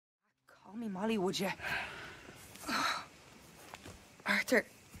Call me Molly, would you? Arthur,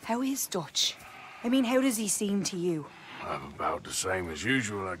 how is Dutch? I mean, how does he seem to you? I'm about the same as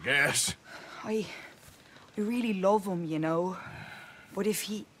usual, I guess. I really love him, you know. But if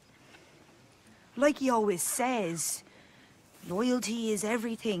he... Like he always says, loyalty is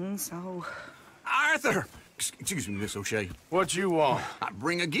everything, so... Arthur! Excuse me, Miss O'Shea. What you want? I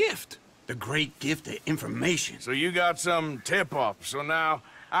bring a gift. The great gift of information. So you got some tip-off, so now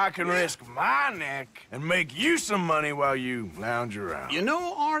I can risk my neck and make you some money while you lounge around. You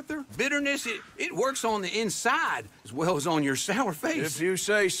know, Arthur, bitterness, it works on the inside as well as on your sour face. If you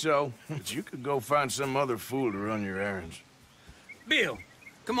say so. But you could go find some other fool to run your errands. Bill,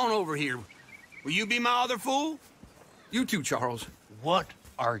 come on over here. Will you be my other fool? You too, Charles. What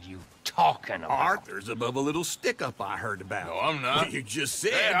are you talking about? Arthur's above a little stick-up I heard about. No, I'm not. You just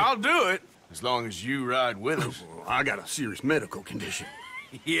said... Hey, I'll do it, as long as you ride with us. I got a serious medical condition.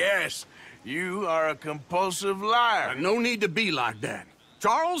 Yes, you are a compulsive liar. No need to be like that.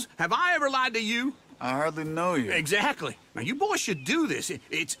 Charles, have I ever lied to you? I hardly know you. Exactly. Now, you boys should do this.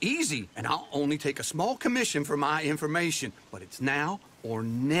 It's easy, and I'll only take a small commission for my information. But it's now or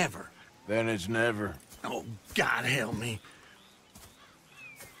never. Then it's never. Oh, God help me.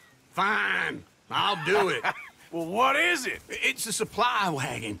 Fine, I'll do it. Well, what is it? It's a supply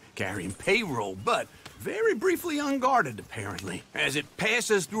wagon carrying payroll, but very briefly unguarded, apparently. As it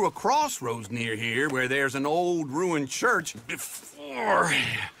passes through a crossroads near here where there's an old ruined church before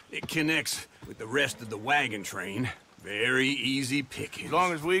it connects with the rest of the wagon train. Very easy pickings. As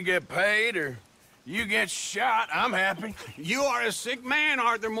long as we get paid or you get shot, I'm happy. You are a sick man,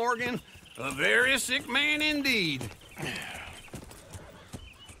 Arthur Morgan. A very sick man indeed.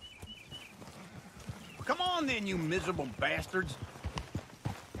 Come on then, you miserable bastards.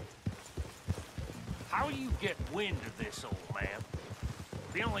 How you get wind of this, old man?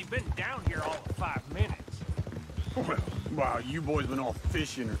 We only been down here all of 5 minutes. Well, while you boys been off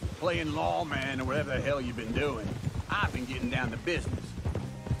fishing or playing lawman or whatever the hell you've been doing, I've been getting down to business.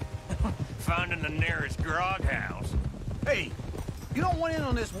 Finding the nearest grog house. Hey, you don't want in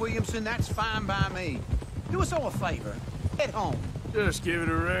on this, Williamson, that's fine by me. Do us all a favor. Head home. Just give it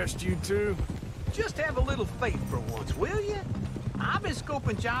a rest, you two. Just have a little faith for once, will you? I've been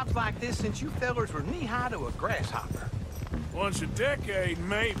scoping jobs like this since you fellers were knee-high to a grasshopper. Once a decade,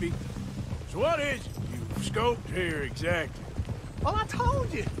 maybe. So what is it you've scoped here exactly? Well, I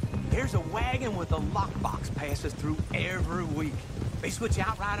told you. There's a wagon with a lockbox passes through every week. They switch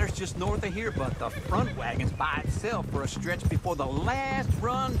outriders just north of here, but the front wagon's by itself for a stretch before the last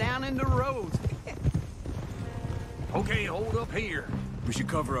run down into roads. Okay, hold up here. We should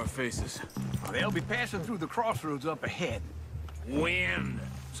cover our faces. They'll be passing through the crossroads up ahead. When?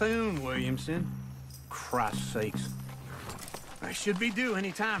 Soon, Williamson. Christ's sakes. I should be due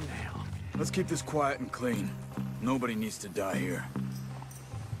any time now. Let's keep this quiet and clean. Nobody needs to die here.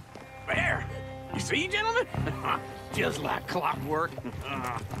 There! You see, gentlemen? Just like clockwork.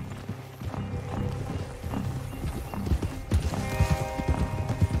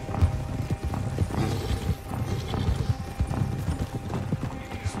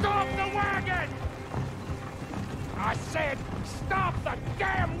 Stop the wagon! I said, stop the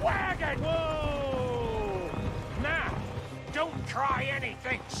damn wagon! Whoa! Now, don't try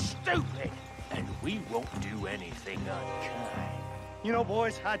anything stupid, and we won't do anything unkind. You know,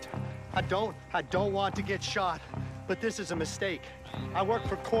 boys, I don't want to get shot, but this is a mistake. I work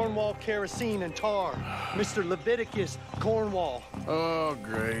for Cornwall Kerosene and Tar, Mr. Leviticus Cornwall. Oh,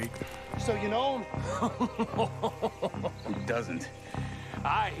 great. So you know him? Who doesn't?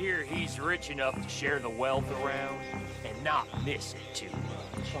 I hear he's rich enough to share the wealth around and not miss it too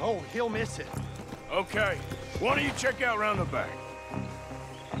much. Oh, he'll miss it. Okay, why don't you check out round the back?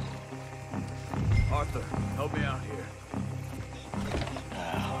 Arthur, help me out here.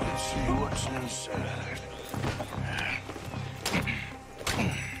 Let's see what's inside.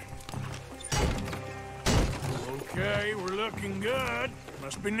 Okay, we're looking good.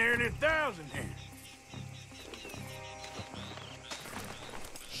 Must be nearly 1,000 here.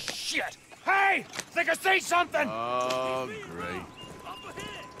 Shit! Hey! Think I see something! Oh, great.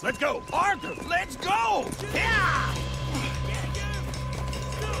 Let's go! Arthur, let's go! Yeah!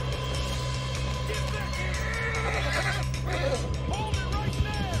 Hold it right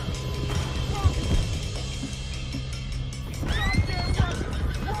there!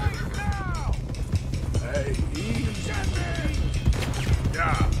 Right now! Hey, easy.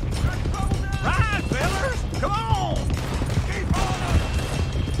 Yeah. Ride, fellas! Come on! Keep on!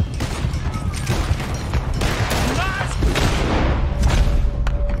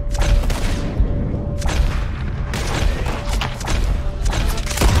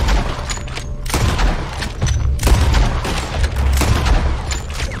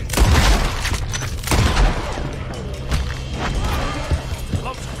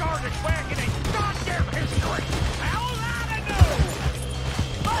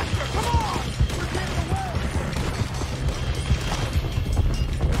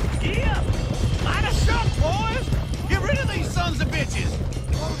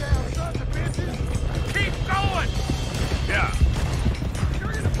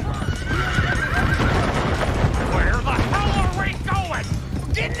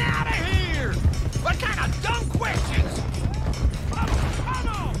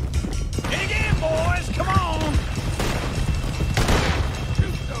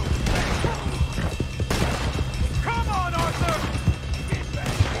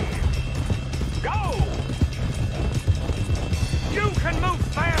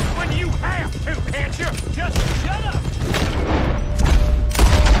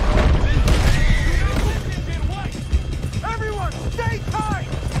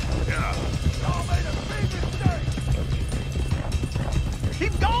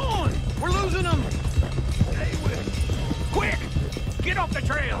 Get off the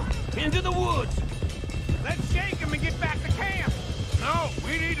trail! Into the woods! Let's shake him and get back to camp! No,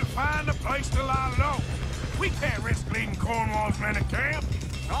 we need to find a place to lie low. We can't risk leading Cornwall's men to camp.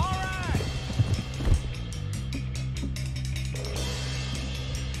 All right!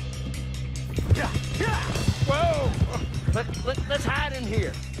 Whoa! Let's hide in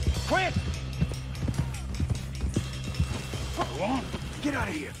here. Quick! Go on, get out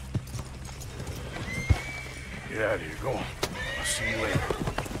of here. Get out of here, go on. I'll see you later.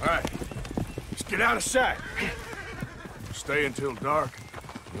 All right, let's get out of sight. Stay until dark,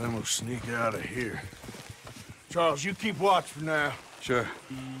 and then we'll sneak out of here. Charles, you keep watch for now. Sure.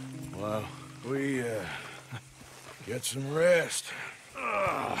 Well, we, get some rest.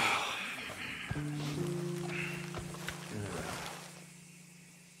 All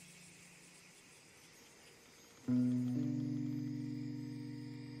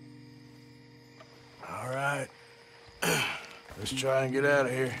right. Let's try and get out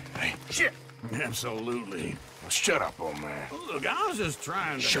of here. Hey, shit! Absolutely. Well, shut up, old man. Look, I was just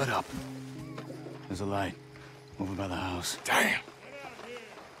trying to... Shut up. There's a light over by the house. Damn!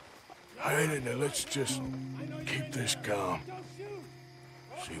 Hey, now let's just keep this calm.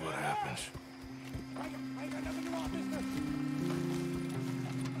 See what happens.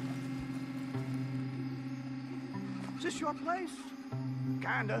 Is this your place?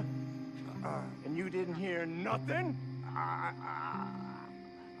 Kinda. And you didn't hear nothing?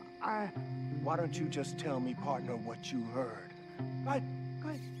 Why don't you just tell me, partner, what you heard? Right?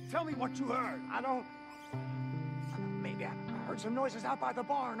 Tell me what you heard. I don't... Maybe I heard some noises out by the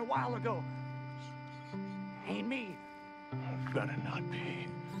barn a while ago. Ain't me. Better not be.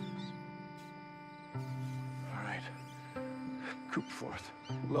 All right. Coopforth.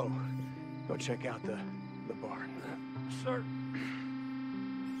 Low. Go check out the barn. Sir.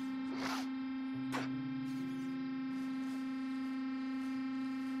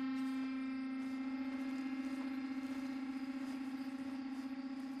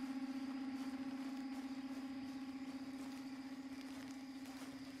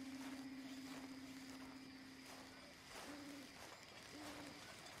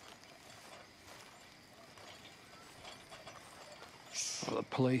 Well, the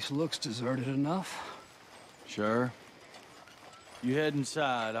place looks deserted enough. Sure. You head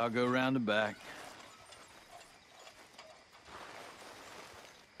inside, I'll go round the back.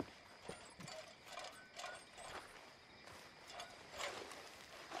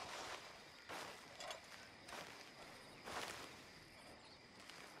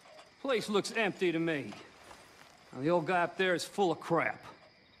 Place looks empty to me. Now, the old guy up there is full of crap.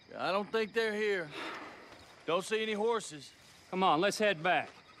 I don't think they're here. Don't see any horses. Come on, let's head back.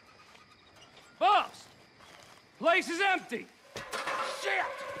 Boss! Place is empty! Shit!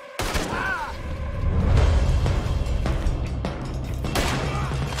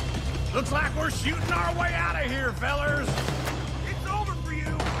 Looks like we're shooting our way out of here, fellers. It's over for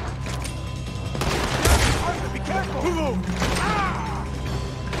you! Arthur, be careful!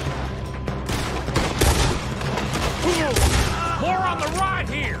 More on the right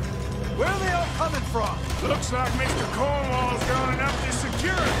here. Where are they all coming from? Looks like Mr. Cornwall's gone enough to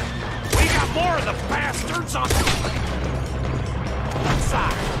secure it. We got more of the bastards on the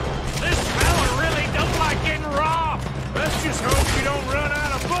side. This fella really don't like getting robbed. Let's just hope we don't run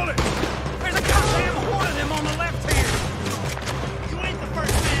out of bullets. There's a goddamn horde of them on the left here. You ain't the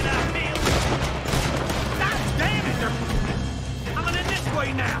first man I've killed. God damn it, they're coming in this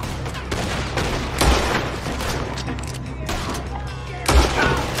way now.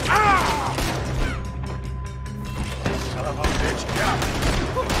 Son of a bitch, got me.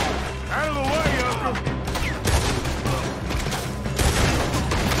 Out of the way, Uncle.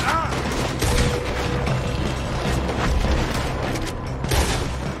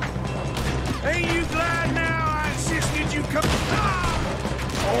 Ain't you glad now I insisted you come?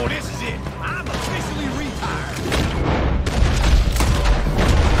 Oh, this is it. I'm officially retired.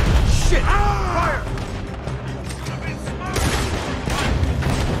 Shit! Fire!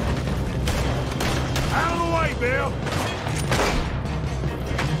 Out of the way, Bill.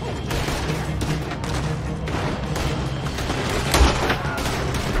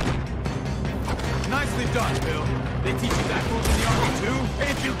 Nicely done, Bill. They teach you that move in the Army, too?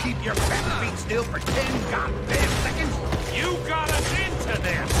 If you keep your fat feet still for 10 goddamn seconds, you got us into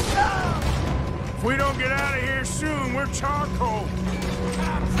this. If we don't get out of here soon, we're charcoal.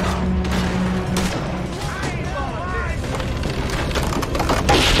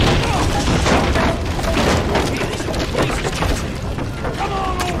 Come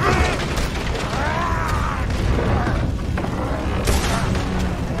on over!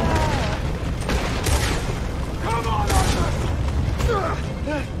 Come on, Arthur!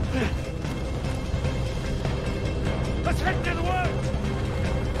 Let's head to the woods!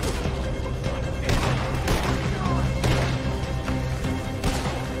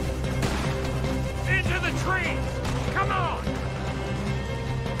 Into the trees! Come on!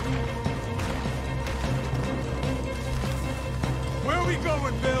 Where are we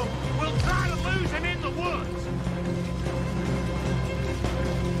going, Bill? We'll try to lose him in the woods!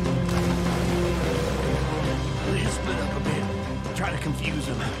 Let's split up a bit. Try to confuse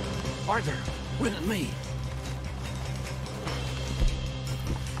him. Arthur, with me.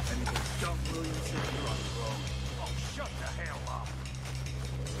 Oh, shut the hell up!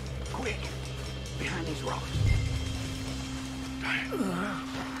 Quick! Behind these rocks.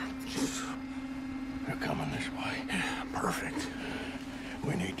 They're coming this way. Perfect.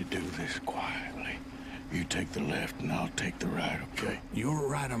 We need to do this quietly. You take the left and I'll take the right, okay? Your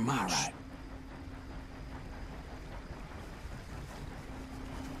right or my right?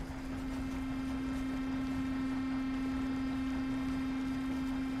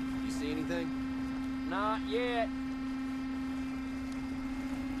 You see anything? Not yet.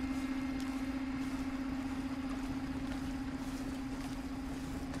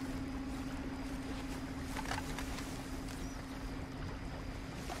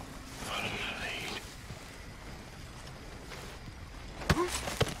 Follow my lead.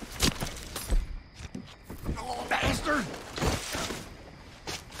 Oh, bastard!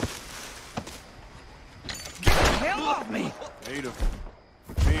 Get the hell off me! Made a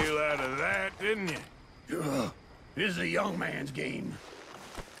feel out of that, didn't you? This is a young man's game.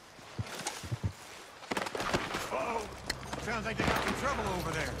 Uh-oh. Sounds like they got some trouble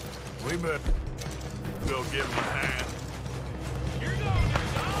over there. We better go give him a hand. You're going to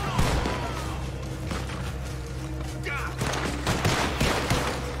God!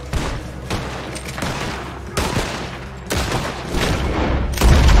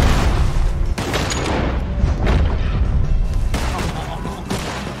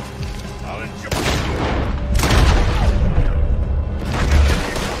 I'll enjoy.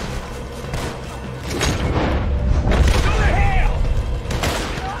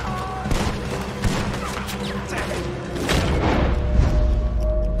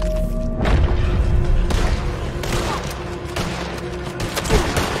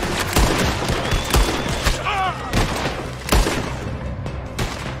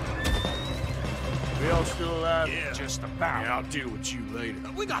 Bill still alive? Yeah. Just about. Yeah, I'll deal with you later.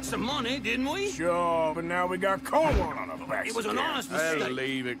 We got some money, didn't we? Sure, but now we got Cornwall on our backs. It was an honest I'll mistake.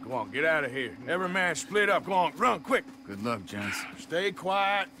 leave it. Go on, get out of here. Every man split up. Go on, run quick. Good luck, gents. Stay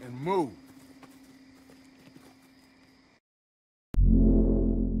quiet and move.